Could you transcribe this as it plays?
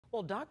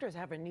Well, doctors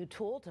have a new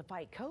tool to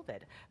fight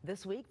COVID.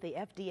 This week, the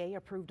FDA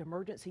approved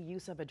emergency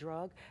use of a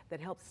drug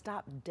that helps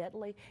stop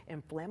deadly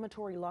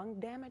inflammatory lung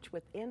damage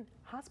within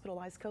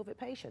hospitalized COVID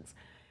patients.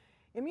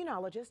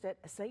 Immunologists at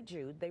St.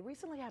 Jude, they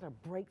recently had a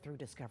breakthrough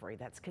discovery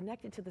that's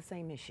connected to the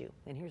same issue.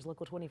 And here's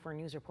Local 24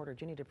 News reporter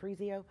Jenny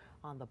DePrizio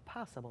on the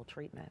possible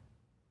treatment.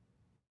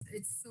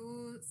 It's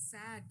so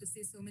sad to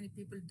see so many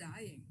people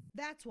dying.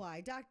 That's why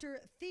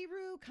Dr.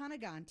 Thiru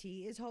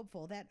Kanaganti is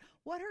hopeful that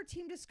what her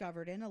team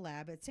discovered in a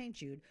lab at St.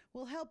 Jude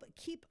will help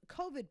keep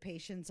COVID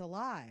patients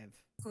alive.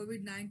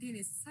 COVID-19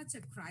 is such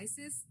a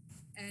crisis,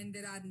 and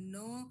there are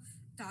no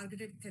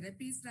targeted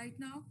therapies right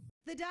now.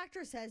 The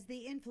doctor says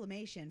the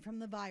inflammation from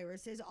the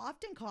virus is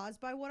often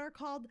caused by what are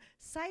called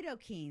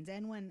cytokines,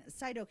 and when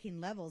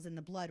cytokine levels in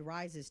the blood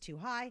rises too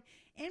high,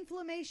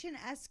 inflammation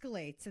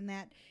escalates and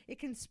that it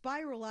can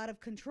spiral out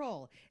of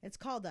control. It's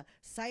called a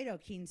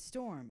cytokine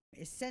storm.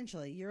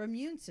 Essentially, your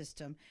immune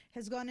system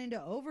has gone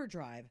into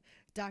overdrive.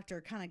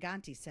 Dr.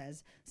 Kanaganti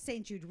says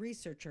St. Jude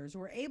researchers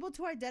were able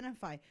to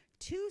identify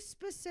two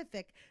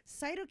specific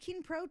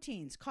cytokine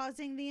proteins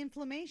causing the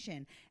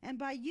inflammation, and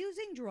by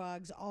using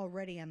drugs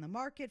already on the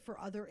market for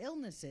other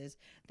illnesses,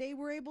 they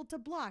were able to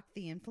block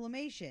the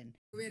inflammation.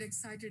 We're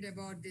excited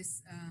about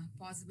this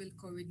possible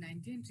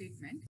COVID-19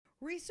 treatment.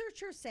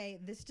 Researchers say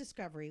this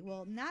discovery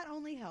will not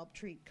only help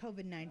treat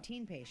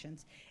COVID-19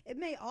 patients, it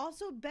may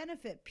also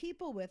benefit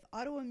people with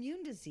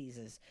autoimmune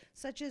diseases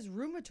such as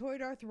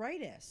rheumatoid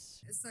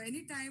arthritis. So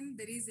anytime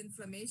there is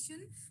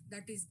inflammation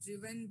that is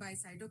driven by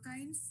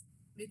cytokines,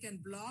 we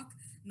can block,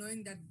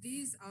 knowing that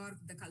these are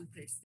the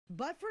culprits.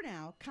 But for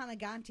now,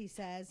 Kanaganti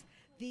says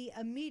the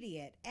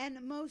immediate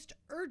and most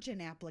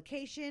urgent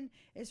application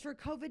is for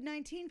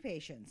COVID-19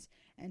 patients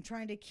and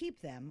trying to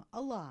keep them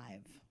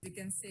alive. We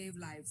can save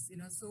lives,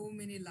 so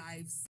many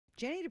lives.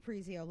 Jenny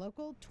DePrizio,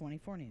 Local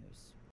 24 News.